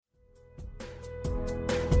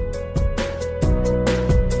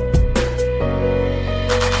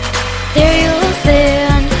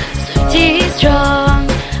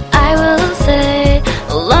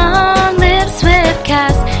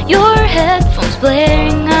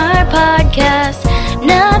blaring our podcast.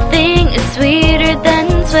 Nothing is sweeter than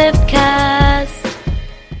Swiftcast.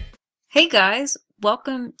 Hey guys,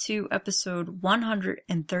 welcome to episode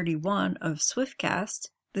 131 of Swiftcast.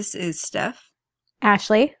 This is Steph.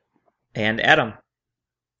 Ashley. And Adam.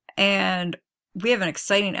 And we have an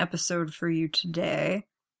exciting episode for you today.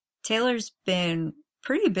 Taylor's been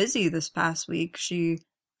pretty busy this past week. She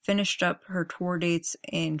finished up her tour dates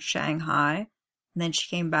in Shanghai, and then she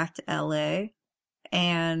came back to LA.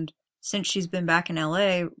 And since she's been back in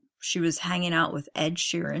LA, she was hanging out with Ed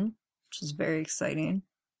Sheeran, which is very exciting.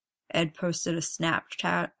 Ed posted a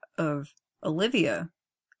Snapchat of Olivia,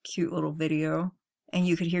 cute little video, and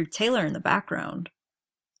you could hear Taylor in the background.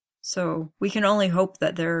 So we can only hope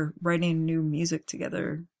that they're writing new music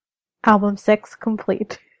together. Album 6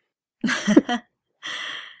 complete.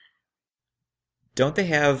 Don't they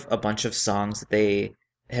have a bunch of songs that they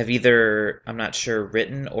have either, I'm not sure,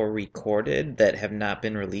 written or recorded that have not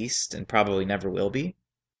been released and probably never will be?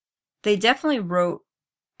 They definitely wrote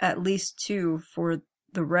at least 2 for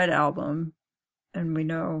the Red album, and we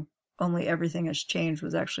know Only Everything Has Changed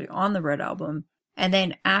was actually on the Red album. And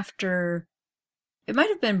then after, it might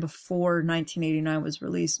have been before 1989 was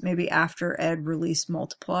released, maybe after Ed released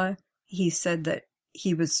Multiply, he said that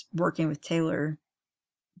he was working with Taylor,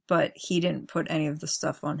 but he didn't put any of the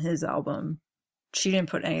stuff on his album. She didn't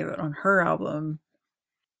put any of it on her album.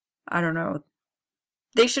 I don't know.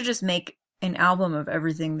 They should just make an album of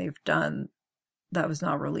everything they've done that was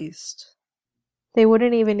not released. They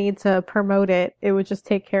wouldn't even need to promote it. It would just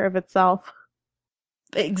take care of itself.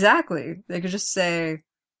 Exactly. They could just say,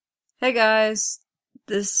 hey guys,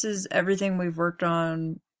 this is everything we've worked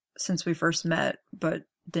on since we first met, but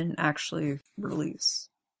didn't actually release.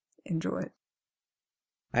 Enjoy.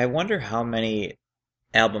 I wonder how many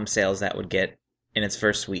album sales that would get in its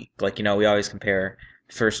first week. Like, you know, we always compare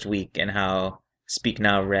first week and how Speak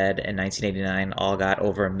Now, Red, and 1989 all got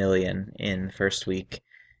over 1 million in first week.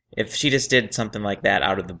 If she just did something like that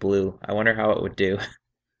out of the blue, I wonder how it would do.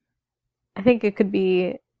 I think it could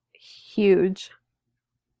be huge.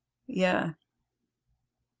 Yeah.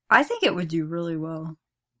 I think it would do really well.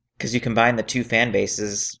 Because you combine the two fan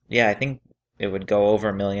bases, yeah, I think it would go over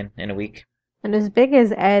 1 million in a week. And as big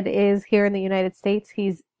as Ed is here in the United States,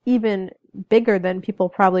 he's even bigger than people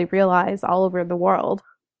probably realize all over the world.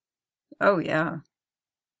 Oh, yeah.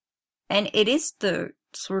 And it is the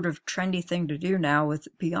sort of trendy thing to do now with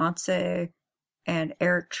Beyonce, and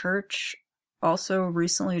Eric Church also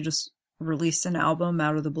recently just released an album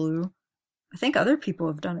out of the blue. I think other people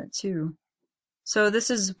have done it too. So this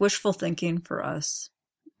is wishful thinking for us.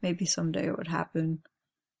 Maybe someday it would happen.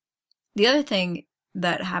 The other thing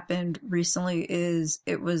that happened recently is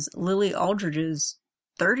it was Lily Aldridge's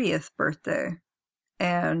 30th birthday,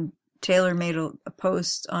 and Taylor made a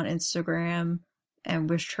post on Instagram and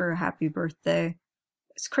wished her a happy birthday.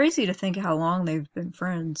 It's crazy to think how long they've been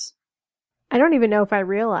friends. I don't even know if I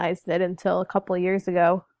realized it until a couple of years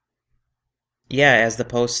ago. Yeah, as the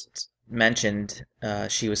post mentioned,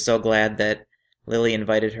 she was so glad that Lily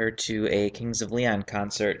invited her to a Kings of Leon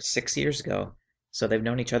concert 6 years ago. So they've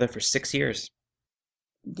known each other for 6 years.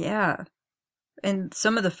 Yeah. And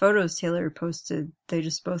some of the photos Taylor posted, they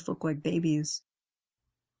just both look like babies.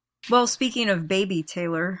 Well, speaking of baby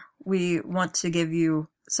Taylor, we want to give you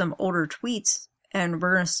some older tweets, and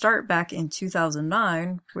we're going to start back in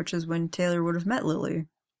 2009, which is when Taylor would have met Lily.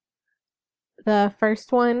 The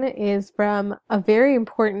first one is from a very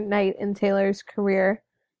important night in Taylor's career,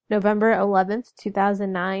 November 11th,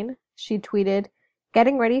 2009. She tweeted,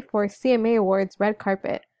 "Getting ready for CMA Awards red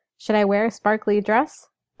carpet. Should I wear a sparkly dress?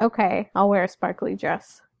 Okay, I'll wear a sparkly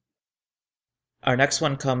dress." Our next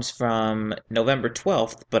one comes from November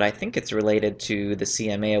 12th, but I think it's related to the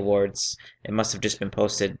CMA Awards. It must have just been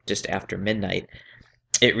posted just after midnight.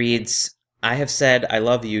 It reads, "I have said I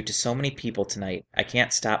love you to so many people tonight. I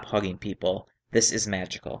can't stop hugging people. This is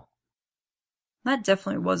magical." That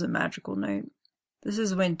definitely was a magical night. This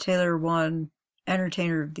is when Taylor won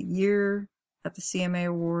Entertainer of the Year at the CMA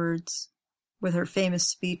Awards with her famous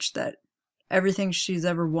speech that everything she's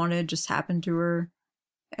ever wanted just happened to her,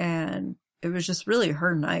 and it was just really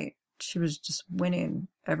her night. She was just winning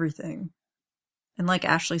everything. And like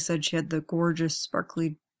Ashley said, she had the gorgeous,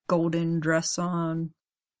 sparkly, golden dress on.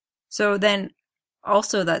 So then,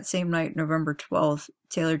 also that same night, November 12th,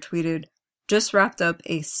 Taylor tweeted, "Just wrapped up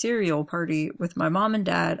a cereal party with my mom and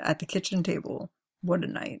dad at the kitchen table. What a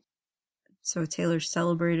night." So Taylor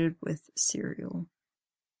celebrated with cereal.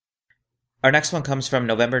 Our next one comes from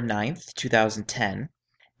November 9th, 2010.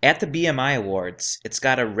 At the BMI Awards, it's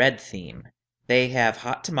got a red theme. They have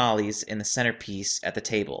hot tamales in the centerpiece at the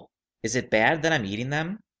table. Is it bad that I'm eating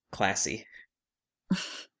them? Classy.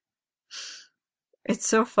 It's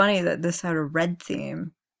so funny that this had a red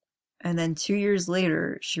theme, and then 2 years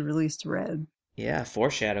later, she released Red. Yeah,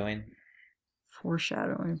 foreshadowing.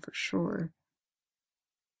 Foreshadowing for sure.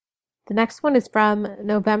 The next one is from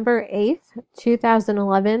November 8th,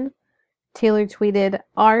 2011. Taylor tweeted,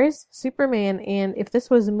 Ours, Superman, and If This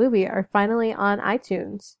Was a Movie are finally on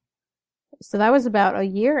iTunes. So that was about a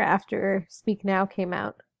year after Speak Now came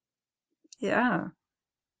out. Yeah.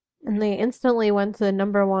 And they instantly went to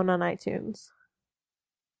number 1 on iTunes.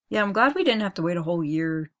 Yeah, I'm glad we didn't have to wait a whole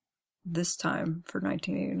year this time for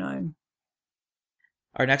 1989.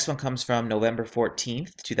 Our next one comes from November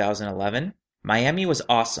 14th, 2011. Miami was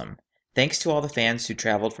awesome. Thanks to all the fans who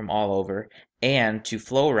traveled from all over, and to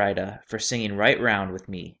Flo Rida for singing Right Round with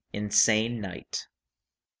me. Insane night.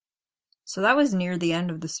 So that was near the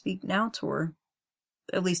end of the Speak Now tour,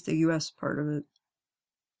 at least the US part of it.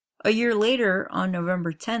 A year later, on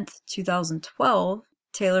November 10th, 2012,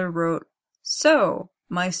 Taylor wrote, So,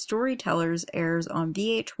 My Storytellers airs on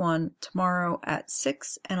VH1 tomorrow at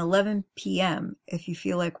 6 and 11 p.m. if you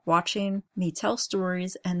feel like watching me tell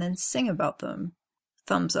stories and then sing about them.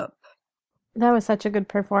 Thumbs up. That was such a good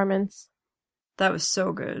performance. That was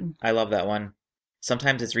so good. I love that one.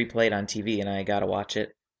 Sometimes it's replayed on TV and I gotta watch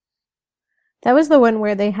it. That was the one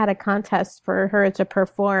where they had a contest for her to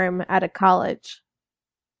perform at a college.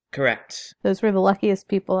 Correct. Those were the luckiest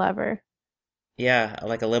people ever. Yeah,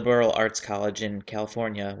 like a liberal arts college in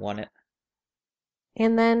California won it.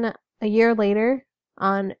 And then a year later,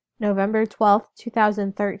 on November 12th,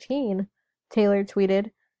 2013, Taylor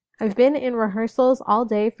tweeted, I've been in rehearsals all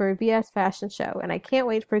day for a VS fashion show, and I can't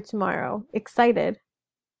wait for tomorrow. Excited.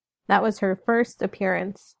 That was her first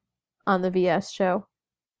appearance on the VS show.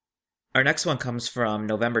 Our next one comes from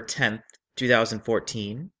November 10th,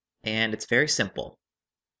 2014, and it's very simple.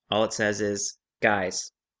 All it says is,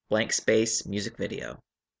 guys, blank space music video.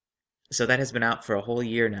 So that has been out for a whole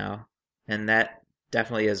year now, and that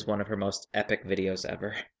definitely is one of her most epic videos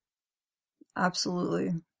ever.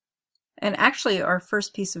 Absolutely. And actually, our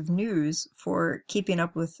first piece of news for keeping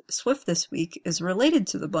up with Swift this week is related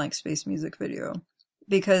to the blank space music video,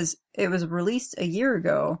 because it was released a year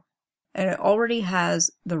ago, and it already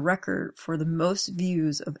has the record for the most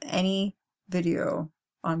views of any video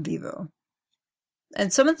on Vivo.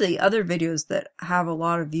 And some of the other videos that have a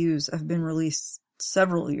lot of views have been released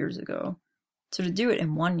several years ago. So to do it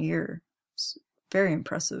in 1 year is very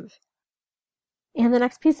impressive. And the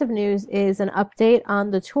next piece of news is an update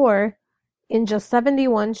on the tour. In just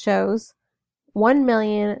 71 shows,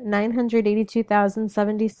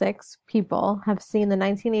 1,982,076 people have seen the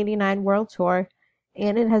 1989 World Tour,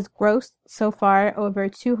 and it has grossed so far over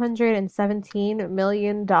 $217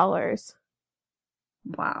 million.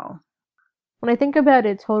 Wow. When I think about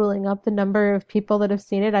it totaling up the number of people that have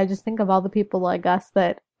seen it, I just think of all the people like us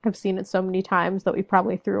that have seen it so many times that we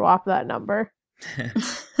probably threw off that number.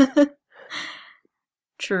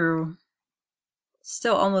 True.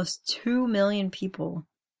 Still almost 2 million people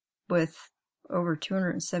with over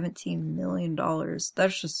 $217 million.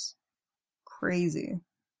 That's just crazy.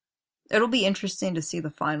 It'll be interesting to see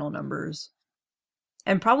the final numbers.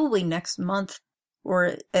 And probably next month,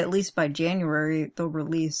 or at least by January, they'll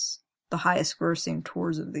release the highest grossing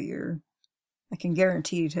tours of the year. I can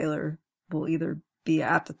guarantee Taylor will either be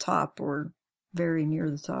at the top or very near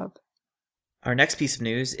the top. Our next piece of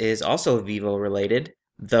news is also Vivo related.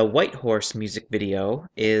 The White Horse music video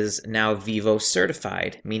is now Vivo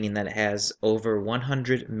certified, meaning that it has over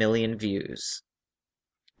 100 million views.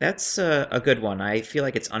 That's a good one. I feel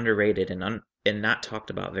like it's underrated and not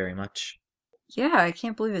talked about very much. Yeah, I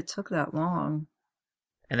can't believe it took that long.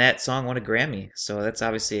 And that song won a Grammy, so that's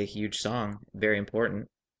obviously a huge song, very important.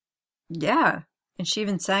 Yeah, and she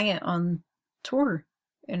even sang it on tour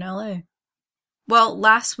in LA. Well,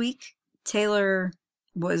 last week, Taylor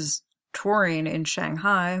was touring in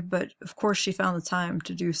Shanghai, but of course she found the time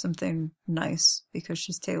to do something nice because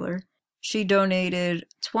she's Taylor. She donated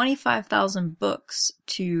 25,000 books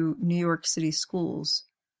to New York City schools,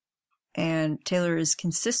 and Taylor is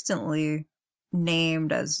consistently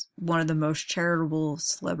named as one of the most charitable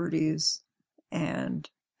celebrities, and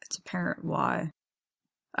it's apparent why.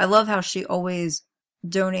 I love how she always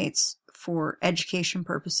donates for education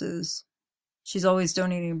purposes. She's always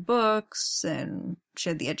donating books, and she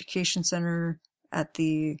had the education center at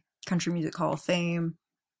the Country Music Hall of Fame.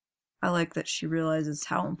 I like that she realizes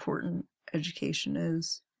how important education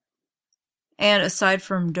is. And aside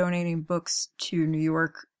from donating books to New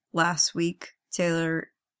York last week, Taylor,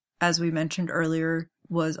 as we mentioned earlier,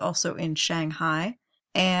 was also in Shanghai,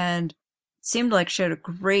 and it seemed like she had a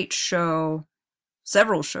great show,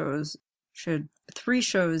 several shows. She had 3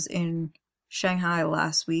 shows in Shanghai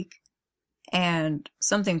last week, and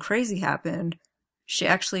something crazy happened. She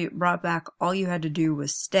actually brought back All You Had to Do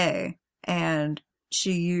Was Stay, and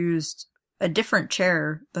she used a different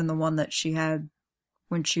chair than the one that she had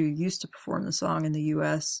when she used to perform the song in the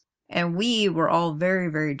US, and we were all very,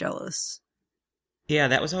 very jealous. Yeah,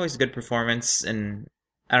 that was always a good performance, and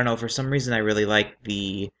I don't know, for some reason I really like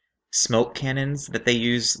the smoke cannons that they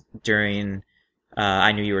use during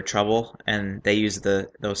I Knew You Were Trouble, and they use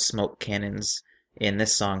those smoke cannons in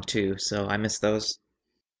this song too, so I miss those.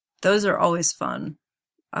 Those are always fun.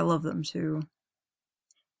 I love them too.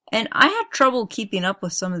 And I had trouble keeping up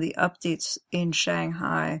with some of the updates in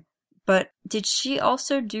Shanghai, but did she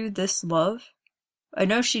also do This Love? I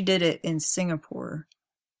know she did it in Singapore.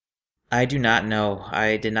 I do not know.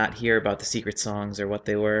 I did not hear about the secret songs or what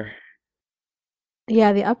they were.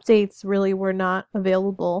 Yeah, the updates really were not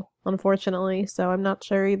available, unfortunately, so I'm not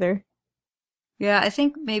sure either. Yeah, I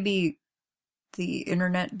think maybe the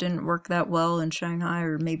internet didn't work that well in Shanghai,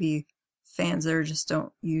 or maybe fans there just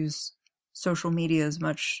don't use social media as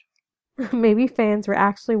much. Maybe fans were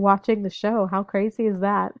actually watching the show. How crazy is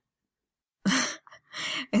that?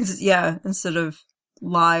 Yeah, instead of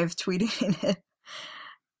live tweeting it.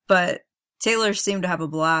 But Taylor seemed to have a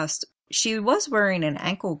blast. She was wearing an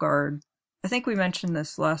ankle guard. I think we mentioned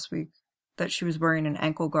this last week, that she was wearing an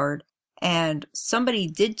ankle guard. And somebody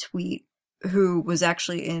did tweet, who was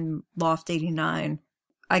actually in Loft 89,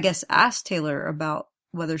 I guess asked Taylor about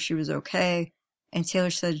whether she was okay. And Taylor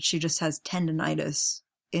said she just has tendonitis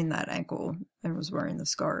in that ankle and was wearing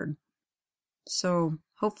this guard. So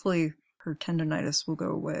hopefully her tendonitis will go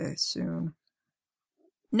away soon.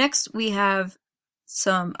 Next, we have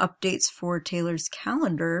some updates for Taylor's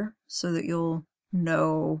calendar so that you'll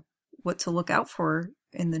know what to look out for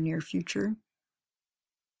in the near future.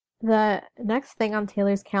 The next thing on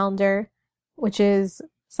Taylor's calendar, which is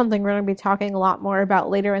something we're going to be talking a lot more about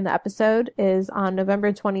later in the episode, is on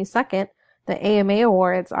November 22nd. The AMA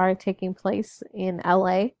Awards are taking place in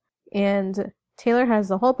LA, and Taylor has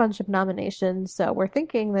a whole bunch of nominations, so we're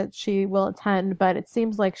thinking that she will attend, but it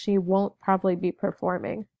seems like she won't probably be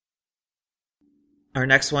performing. Our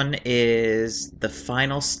next one is the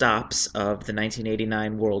final stops of the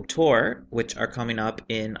 1989 World Tour, which are coming up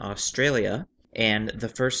in Australia. And the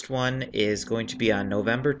first one is going to be on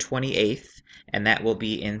November 28th, and that will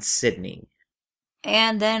be in Sydney.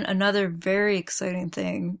 And then another very exciting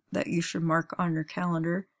thing that you should mark on your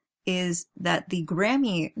calendar is that the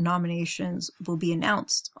Grammy nominations will be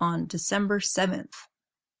announced on December 7th.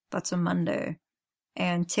 That's a Monday.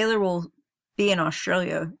 And Taylor will be in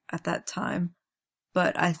Australia at that time.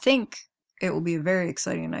 But I think it will be a very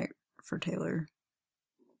exciting night for Taylor.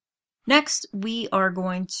 Next, we are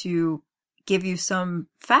going to give you some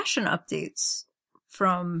fashion updates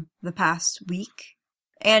from the past week,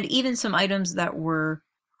 and even some items that were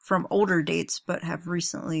from older dates but have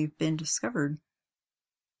recently been discovered.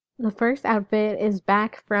 The first outfit is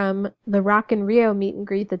back from the Rock in Rio meet and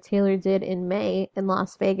greet that Taylor did in May in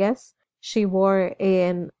Las Vegas. She wore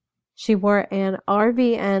an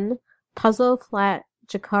RVN puzzle flat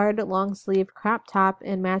jacquard long sleeve crop top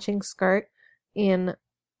and matching skirt in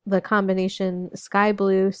the combination sky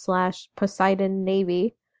blue / Poseidon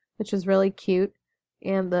navy, which is really cute.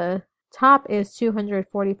 And the top is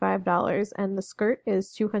 $245 and the skirt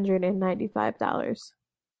is $295.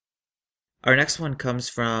 Our next one comes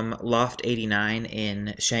from Loft 89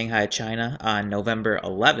 in Shanghai, China on November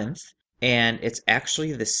 11th, and it's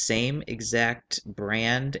actually the same exact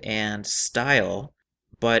brand and style,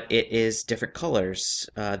 but it is different colors.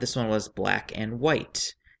 This one was black and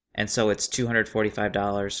white, and so it's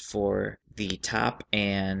 $245 for the top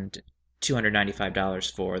and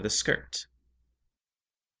 $295 for the skirt.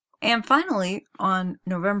 And finally, on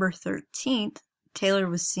November 13th, Taylor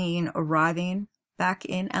was seen arriving back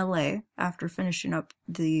in LA after finishing up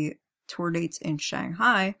the tour dates in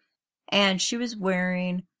Shanghai, and she was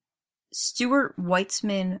wearing Stuart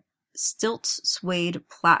Weitzman Stilts Suede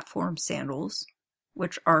platform sandals,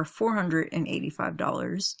 which are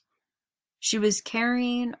 $485. She was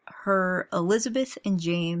carrying her Elizabeth and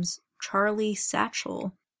James Charlie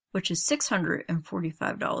satchel, which is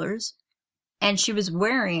 $645. And she was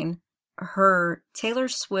wearing her Taylor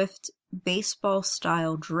Swift baseball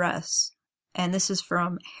style dress. And this is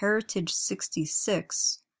from Heritage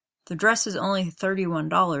 66. The dress is only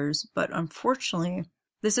 $31, but unfortunately,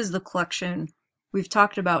 this is the collection we've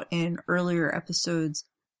talked about in earlier episodes.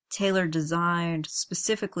 Taylor designed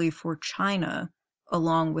specifically for China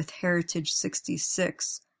along with Heritage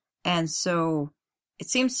 66. And so it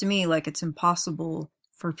seems to me like it's impossible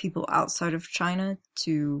for people outside of China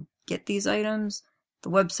to get these items.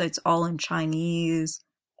 The website's all in Chinese,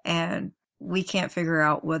 and we can't figure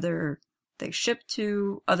out whether they ship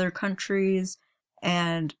to other countries.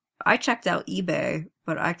 And I checked out eBay,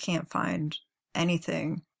 but I can't find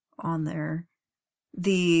anything on there.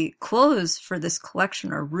 The clothes for this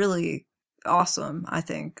collection are really awesome, I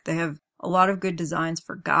think. They have a lot of good designs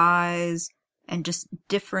for guys and just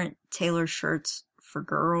different Taylor shirts for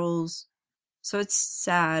girls. So it's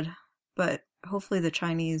sad, but hopefully the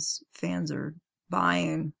Chinese fans are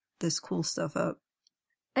buying this cool stuff up.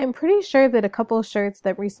 I'm pretty sure that a couple of shirts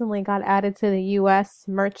that recently got added to the US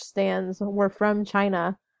merch stands were from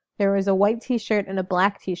China. There was a white t-shirt and a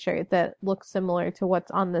black t-shirt that looked similar to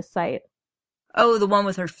what's on this site. Oh, the one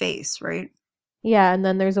with her face, right? Yeah, and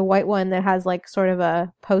then there's a white one that has like sort of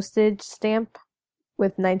a postage stamp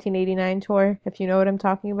with 1989 tour, if you know what I'm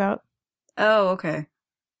talking about. Oh, okay.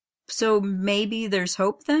 So maybe there's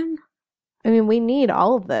hope then? I mean, we need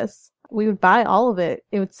all of this. We would buy all of it.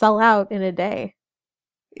 It would sell out in a day.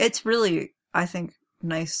 It's really, I think,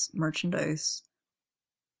 nice merchandise.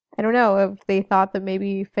 I don't know if they thought that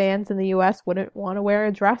maybe fans in the US wouldn't want to wear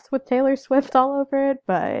a dress with Taylor Swift all over it,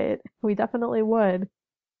 but we definitely would.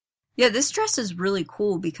 Yeah, this dress is really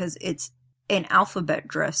cool because it's an alphabet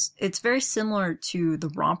dress. It's very similar to the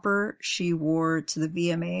romper she wore to the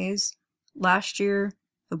VMAs last year,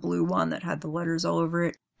 the blue one that had the letters all over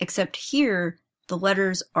it. Except here, the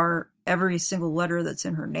letters are every single letter that's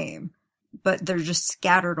in her name, but they're just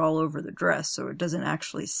scattered all over the dress, so it doesn't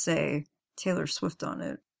actually say Taylor Swift on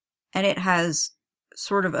it. And it has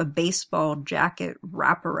sort of a baseball jacket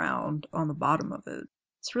wraparound on the bottom of it.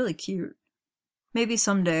 It's really cute. Maybe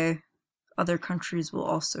someday other countries will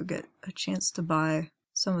also get a chance to buy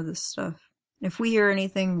some of this stuff. If we hear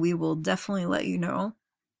anything, we will definitely let you know.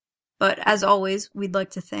 But as always, we'd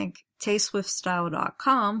like to thank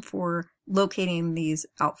tayswiftstyle.com for locating these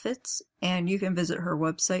outfits, and you can visit her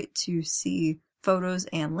website to see photos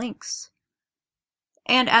and links.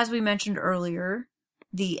 And as we mentioned earlier,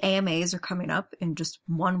 the AMAs are coming up in just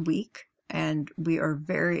 1 week, and we are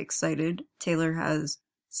very excited. Taylor has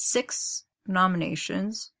 6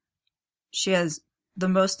 nominations. She has the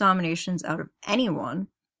most nominations out of anyone,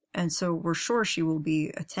 and so we're sure she will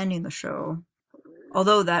be attending the show.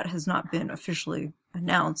 Although that has not been officially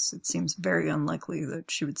announced, it seems very unlikely that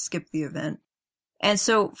she would skip the event. And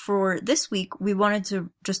so for this week, we wanted to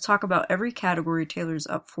just talk about every category Taylor's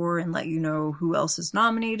up for and let you know who else is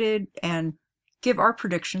nominated and give our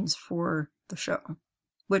predictions for the show,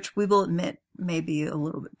 which we will admit may be a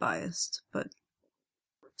little bit biased. But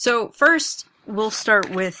so first, we'll start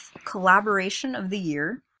with Collaboration of the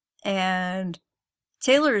Year, and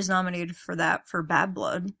Taylor is nominated for that for Bad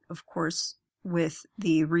Blood, of course, with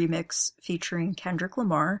the remix featuring Kendrick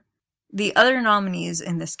Lamar. The other nominees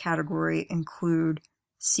in this category include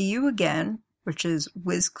See You Again, which is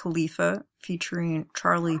Wiz Khalifa featuring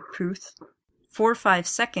Charlie Puth, 4-5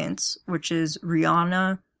 Seconds, which is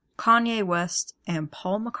Rihanna, Kanye West, and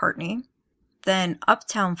Paul McCartney. Then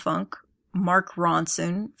Uptown Funk, Mark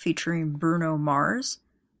Ronson featuring Bruno Mars.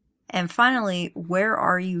 And finally, Where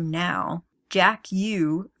Are You Now, Jack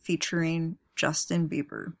U featuring Justin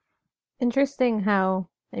Bieber. Interesting how,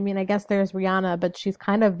 I mean, I guess there's Rihanna, but she's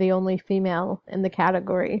kind of the only female in the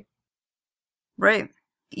category. Right.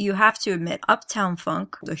 You have to admit, Uptown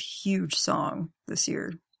Funk was a huge song this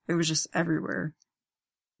year. It was just everywhere.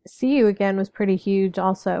 See You Again was pretty huge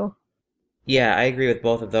also. Yeah, I agree with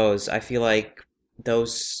both of those. I feel like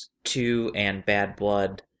those two and Bad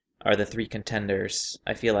Blood are the 3 contenders.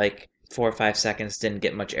 I feel like 4-5 Seconds didn't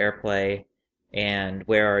get much airplay, and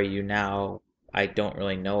Where Are You Now I don't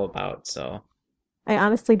really know about, so. I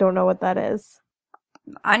honestly don't know what that is.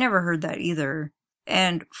 I never heard that either.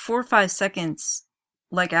 And 4-5 Seconds,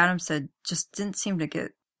 like Adam said, just didn't seem to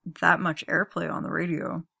get that much airplay on the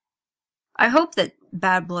radio. I hope that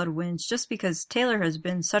Bad Blood wins just because Taylor has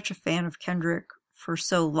been such a fan of Kendrick for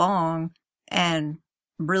so long and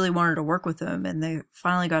really wanted to work with him, and they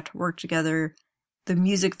finally got to work together. The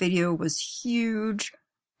music video was huge,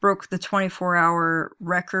 broke the 24-hour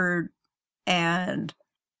record, and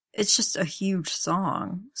it's just a huge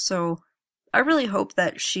song. So I really hope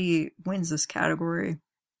that she wins this category.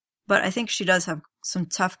 But I think she does have some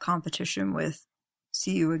tough competition with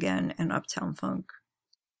See You Again and Uptown Funk.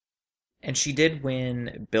 And she did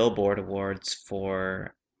win Billboard Awards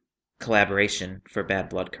for collaboration for Bad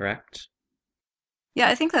Blood, correct? Yeah,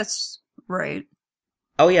 I think that's right.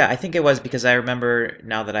 Oh yeah, I think it was because I remember,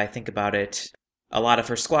 now that I think about it, a lot of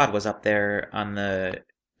her squad was up there on the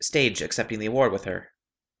stage accepting the award with her.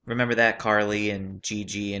 Remember that? Carly and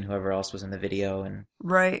Gigi and whoever else was in the video. And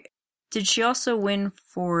Right. Did she also win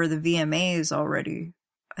for the VMAs already,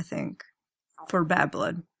 I think, for Bad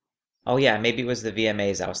Blood? Oh yeah, maybe it was the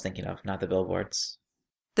VMAs I was thinking of, not the billboards.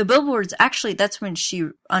 The billboards, actually, that's when she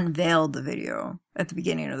unveiled the video at the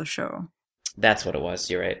beginning of the show. That's what it was.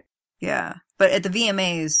 You're right. Yeah. But at the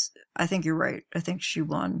VMAs, I think you're right. I think she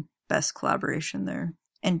won Best Collaboration there.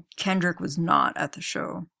 And Kendrick was not at the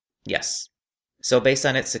show. Yes. So based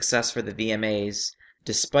on its success for the VMAs,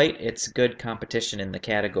 despite its good competition in the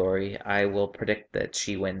category, I will predict that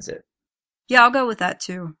she wins it. Yeah, I'll go with that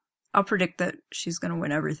too. I'll predict that she's going to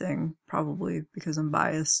win everything, probably because I'm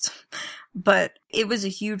biased. But it was a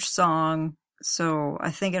huge song, so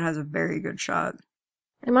I think it has a very good shot.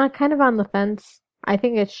 I'm kind of on the fence. I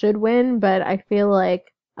think it should win, but I feel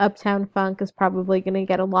like Uptown Funk is probably going to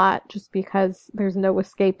get a lot just because there's no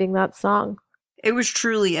escaping that song. It was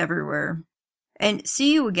truly everywhere. And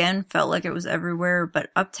See You Again felt like it was everywhere, but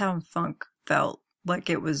Uptown Funk felt like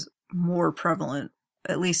it was more prevalent,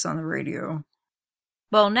 at least on the radio.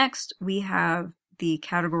 Well, next we have the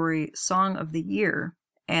category Song of the Year,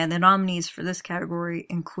 and the nominees for this category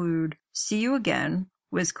include See You Again,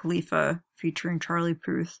 Wiz Khalifa featuring Charlie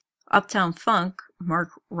Puth, Uptown Funk, Mark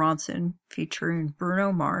Ronson featuring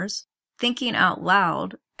Bruno Mars, Thinking Out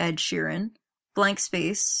Loud, Ed Sheeran, Blank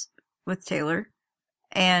Space with Taylor,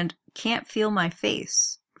 and Can't Feel My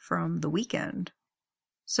Face from The Weeknd.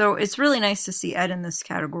 So it's really nice to see Ed in this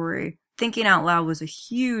category. Thinking Out Loud was a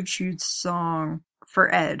huge, huge song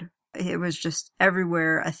for Ed. It was just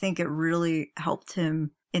everywhere. I think it really helped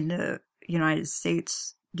him in the United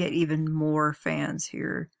States get even more fans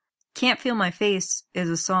here. Can't Feel My Face is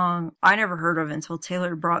a song I never heard of until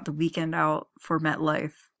Taylor brought The Weeknd out for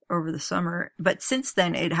MetLife over the summer. But since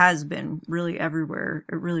then, it has been really everywhere.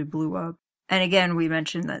 It really blew up. And again, we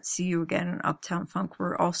mentioned that See You Again and Uptown Funk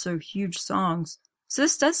were also huge songs. So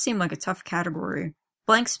this does seem like a tough category.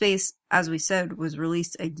 Blank Space, as we said, was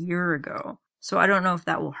released a year ago. So I don't know if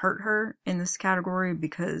that will hurt her in this category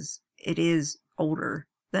because it is older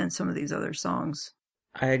than some of these other songs.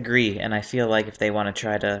 I agree, and I feel like if they want to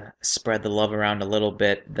try to spread the love around a little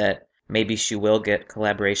bit, that maybe she will get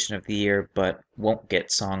Collaboration of the Year, but won't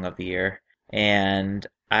get Song of the Year. And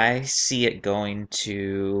I see it going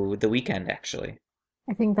to The Weeknd, actually.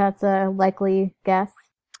 I think that's a likely guess.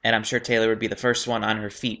 And I'm sure Taylor would be the first one on her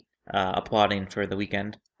feet applauding for The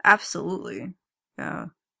Weeknd. Absolutely. Yeah.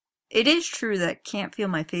 It is true that Can't Feel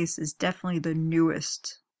My Face is definitely the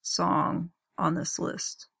newest song on this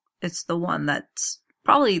list. It's the one that's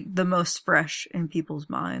probably the most fresh in people's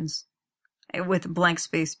minds, with Blank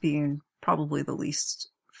Space being probably the least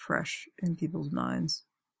fresh in people's minds.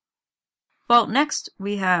 Well, next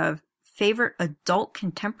we have Favorite Adult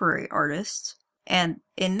Contemporary Artist, and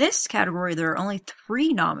in this category there are only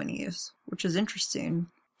 3 nominees, which is interesting.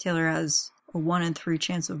 Taylor has a 1 in 3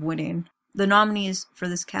 chance of winning. The nominees for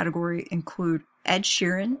this category include Ed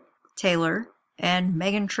Sheeran, Taylor, and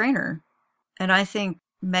Meghan Trainor. And I think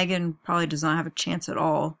Meghan probably does not have a chance at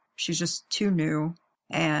all. She's just too new,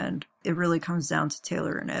 and it really comes down to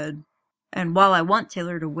Taylor and Ed. And while I want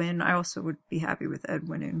Taylor to win, I also would be happy with Ed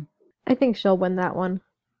winning. I think she'll win that one.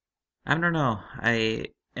 I don't know. I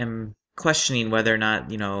am questioning whether or not,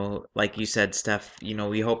 like you said, Steph,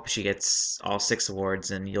 we hope she gets all 6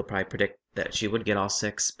 awards, and you'll probably predict that she would get all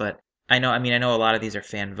 6, but I know a lot of these are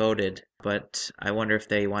fan voted, but I wonder if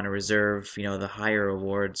they want to reserve, the higher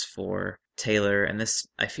awards for Taylor. And this,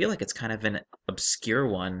 I feel like it's kind of an obscure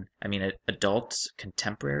one. I mean, an adult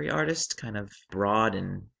contemporary artist, kind of broad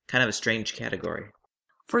and kind of a strange category.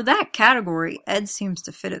 For that category, Ed seems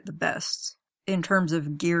to fit it the best in terms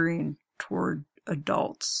of gearing toward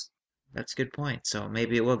adults. That's a good point. So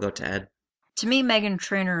maybe it will go to Ed. To me, Meghan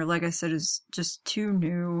Trainor, like I said, is just too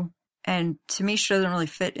new. And to me, she doesn't really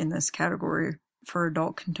fit in this category for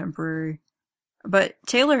adult contemporary. But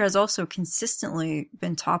Taylor has also consistently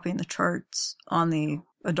been topping the charts on the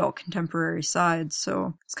adult contemporary side,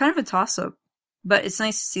 so it's kind of a toss-up. But it's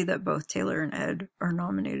nice to see that both Taylor and Ed are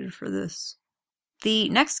nominated for this. The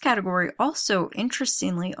next category also,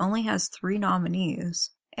 interestingly, only has 3 nominees,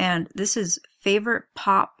 and this is Favorite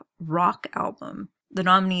Pop Rock Album. The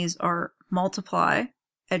nominees are Multiply,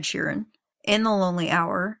 Ed Sheeran, In the Lonely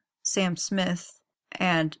Hour, Sam Smith,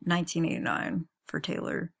 and 1989 for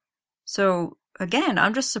Taylor. So again,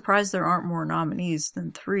 I'm just surprised there aren't more nominees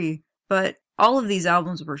than 3, but all of these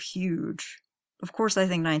albums were huge. Of course, I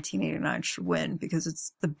think 1989 should win because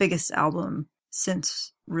it's the biggest album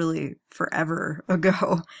since really forever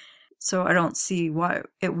ago. So I don't see why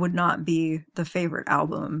it would not be the favorite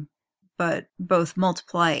album. But both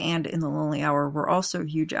Multiply and In the Lonely Hour were also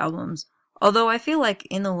huge albums. Although I feel like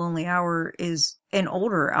In the Lonely Hour is an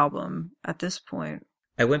older album at this point.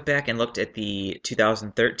 I went back and looked at the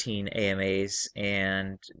 2013 AMAs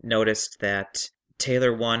and noticed that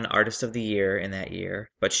Taylor won Artist of the Year in that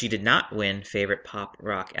year, but she did not win Favorite Pop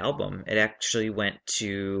Rock Album. It actually went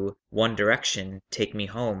to One Direction, Take Me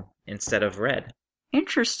Home, instead of Red.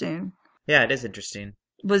 Interesting. Yeah, it is interesting.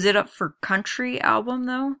 Was it up for country album,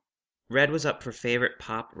 though? Red was up for Favorite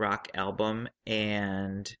Pop Rock Album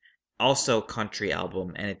and also Country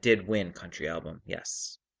Album, and it did win Country Album,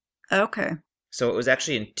 yes. Okay. So it was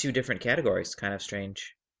actually in 2 different categories, kind of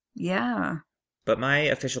strange. Yeah. But my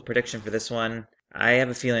official prediction for this one, I have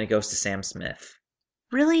a feeling it goes to Sam Smith.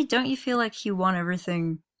 Really? Don't you feel like he won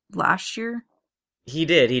everything last year? He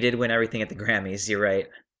did win everything at the Grammys, you're right.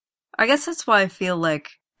 I guess that's why I feel like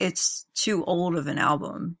it's too old of an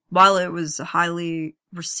album. While it was highly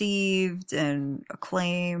received and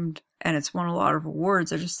acclaimed, and it's won a lot of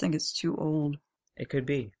awards, I just think it's too old. It could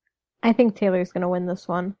be. I think Taylor's going to win this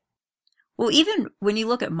one. Well, even when you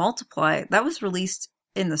look at Multiply, that was released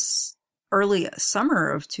in the early summer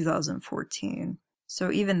of 2014.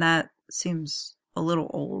 So even that seems a little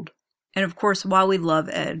old. And of course, while we love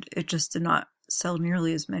Ed, it just did not sell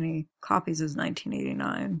nearly as many copies as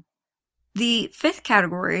 1989. The 5th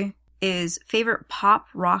category is Favorite Pop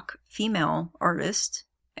Rock Female Artist.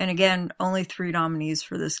 And again, only 3 nominees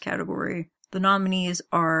for this category. The nominees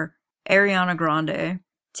are Ariana Grande,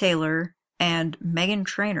 Taylor, and Meghan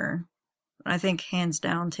Trainor. I think hands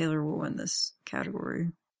down Taylor will win this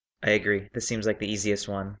category. I agree. This seems like the easiest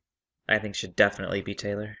one. I think should definitely be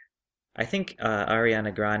Taylor. I think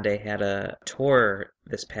Ariana Grande had a tour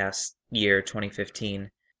this past year, 2015,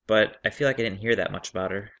 but I feel like I didn't hear that much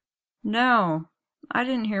about her. No, I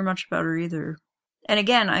didn't hear much about her either. And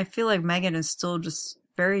again, I feel like Meghan is still just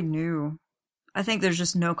very new. I think there's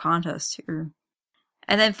just no contest here.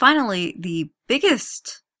 And then finally, the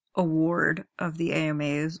biggest award of the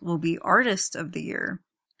AMAs will be Artist of the Year.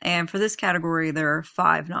 And for this category, there are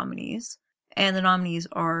 5 nominees. And the nominees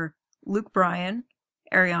are Luke Bryan,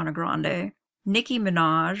 Ariana Grande, Nicki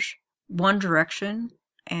Minaj, One Direction,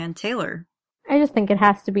 and Taylor. I just think it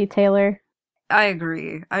has to be Taylor. I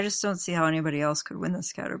agree. I just don't see how anybody else could win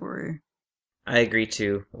this category. I agree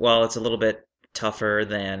too. While it's a little bit tougher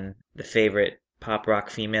than the favorite pop rock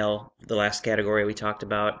female, the last category we talked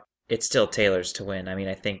about, it's still Taylor's to win. I mean,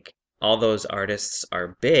 I think all those artists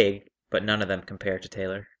are big, but none of them compare to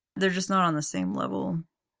Taylor. They're just not on the same level.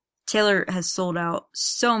 Taylor has sold out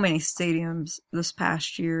so many stadiums this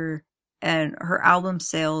past year, and her album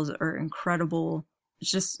sales are incredible.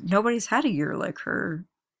 It's just nobody's had a year like her.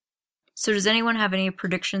 So does anyone have any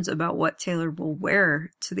predictions about what Taylor will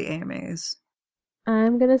wear to the AMAs?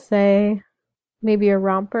 I'm going to say maybe a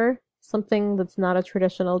romper, something that's not a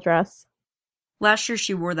traditional dress. Last year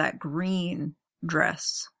she wore that green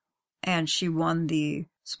dress, and she won the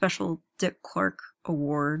special Dick Clark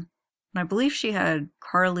Award. And I believe she had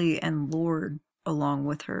Carly and Lorde along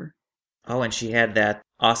with her. Oh, and she had that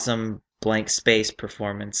awesome Blank Space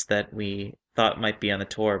performance that we thought might be on the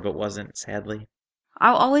tour, but wasn't, sadly.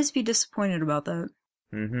 I'll always be disappointed about that.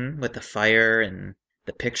 With the fire and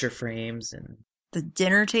the picture frames and the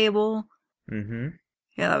dinner table. Yeah,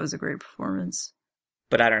 that was a great performance.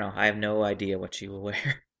 But I don't know. I have no idea what she will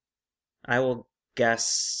wear. I will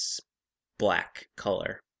guess black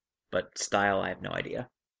color, but style I have no idea.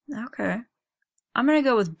 Okay. I'm gonna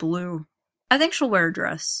go with blue. I think she'll wear a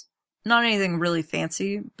dress. Not anything really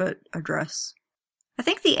fancy, but a dress. I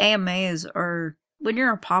think the AMAs are, when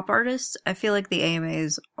you're a pop artist, I feel like the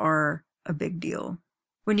AMAs are a big deal.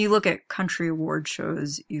 When you look at country award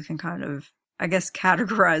shows, you can kind of, I guess,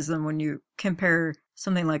 categorize them when you compare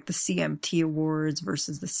something like the CMT Awards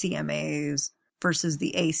versus the CMAs versus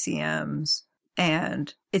the ACMs.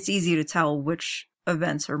 And it's easy to tell which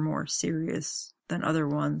events are more serious than other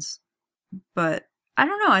ones. But I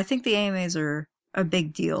don't know. I think the AMAs are a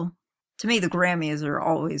big deal. To me, the Grammys are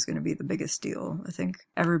always going to be the biggest deal. I think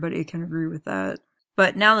everybody can agree with that.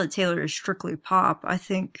 But now that Taylor is strictly pop, I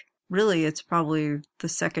think really it's probably the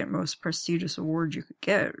second most prestigious award you could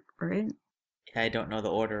get, right? I don't know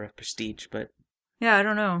the order of prestige, but... Yeah, I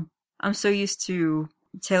don't know. I'm so used to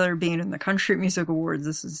Taylor being in the Country Music Awards.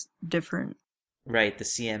 This is different. Right, the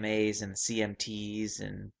CMAs and the CMTs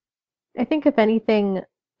and... I think if anything,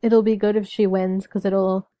 it'll be good if she wins because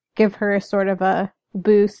it'll give her sort of a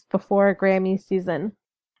boost before Grammy season.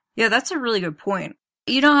 Yeah, that's a really good point.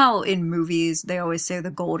 You know how in movies they always say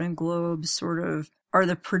the Golden Globes sort of are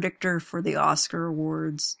the predictor for the Oscar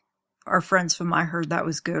awards? Our friends from I Heard That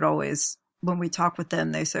Was Good always, when we talk with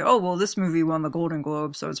them, they say, oh, well, this movie won the Golden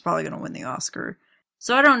Globe, so it's probably going to win the Oscar.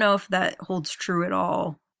 So I don't know if that holds true at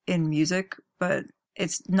all in music, but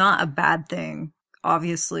it's not a bad thing.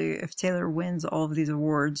 Obviously, if Taylor wins all of these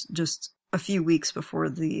awards just a few weeks before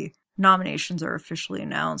the nominations are officially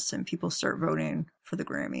announced and people start voting for the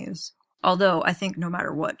Grammys. Although I think no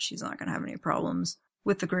matter what, she's not going to have any problems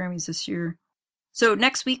with the Grammys this year. So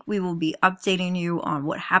next week we will be updating you on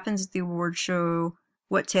what happens at the award show,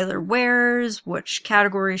 what Taylor wears, which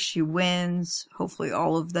categories she wins, hopefully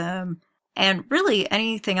all of them, and really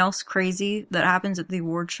anything else crazy that happens at the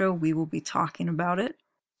award show, we will be talking about it.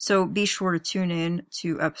 So be sure to tune in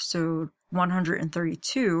to episode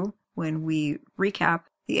 132 when we recap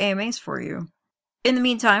the AMAs for you. In the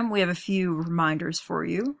meantime, we have a few reminders for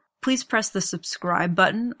you. Please press the subscribe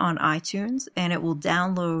button on iTunes and it will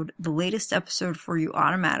download the latest episode for you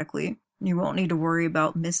automatically. You won't need to worry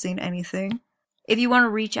about missing anything. If you want to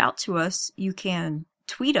reach out to us, you can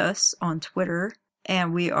tweet us on Twitter,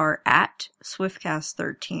 and we are at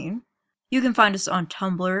Swiftcast13. You can find us on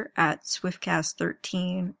Tumblr at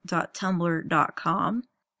swiftcast13.tumblr.com.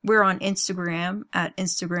 We're on Instagram at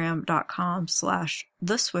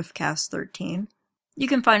instagram.com/theswiftcast13. You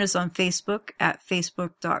can find us on Facebook at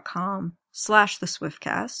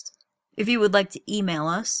facebook.com/theswiftcast. If you would like to email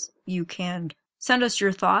us, you can send us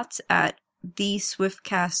your thoughts at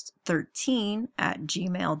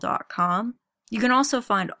theswiftcast13@gmail.com. You can also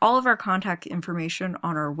find all of our contact information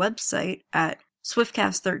on our website at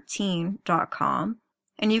swiftcast13.com.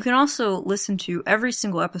 And you can also listen to every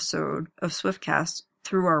single episode of Swiftcast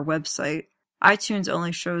through our website. iTunes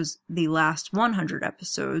only shows the last 100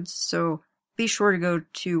 episodes, so be sure to go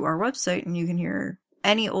to our website and you can hear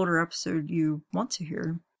any older episode you want to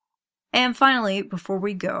hear. And finally, before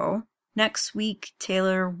we go, next week,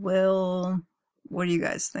 Taylor will... What do you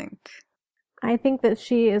guys think? I think that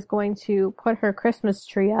she is going to put her Christmas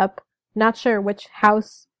tree up. Not sure which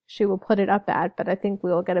house she will put it up at, but I think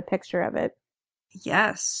we will get a picture of it.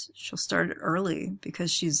 Yes, she'll start it early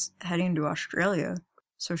because she's heading to Australia,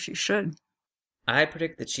 so she should. I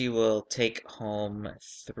predict that she will take home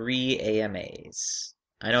 3 AMAs.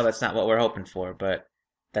 I know that's not what we're hoping for, but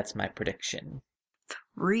that's my prediction.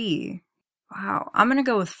 3? Wow, I'm gonna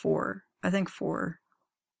go with 4. I think 4.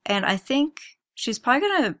 And I think she's probably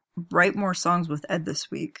gonna write more songs with Ed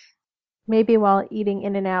this week. Maybe while eating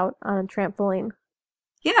In-N-Out on a trampoline.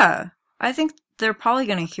 Yeah, I think they're probably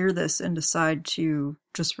gonna hear this and decide to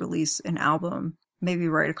just release an album. Maybe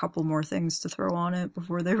write a couple more things to throw on it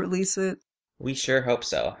before they release it. We sure hope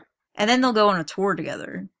so. And then they'll go on a tour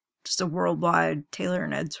together. Just a worldwide Taylor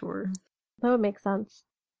and Ed tour. That would make sense.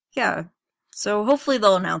 Yeah, so hopefully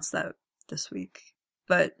they'll announce that this week.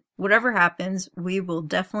 But whatever happens, we will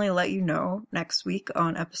definitely let you know next week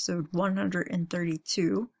on episode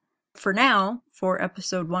 132. For now, for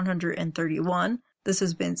episode 131, this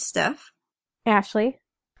has been Steph, Ashley,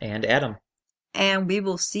 And Adam. and we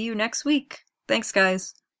will see you next week. Thanks,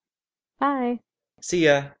 guys. bye. See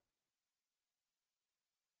ya.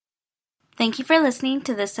 Thank you for listening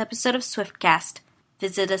to this episode of Swiftcast.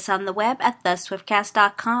 Visit us on the web at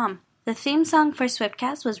theswiftcast.com. The theme song for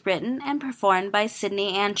Swiftcast was written and performed by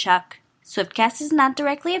Sydney and Chuck. Swiftcast is not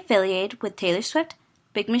directly affiliated with Taylor Swift,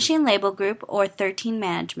 Big Machine Label Group, or 13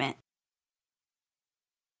 Management.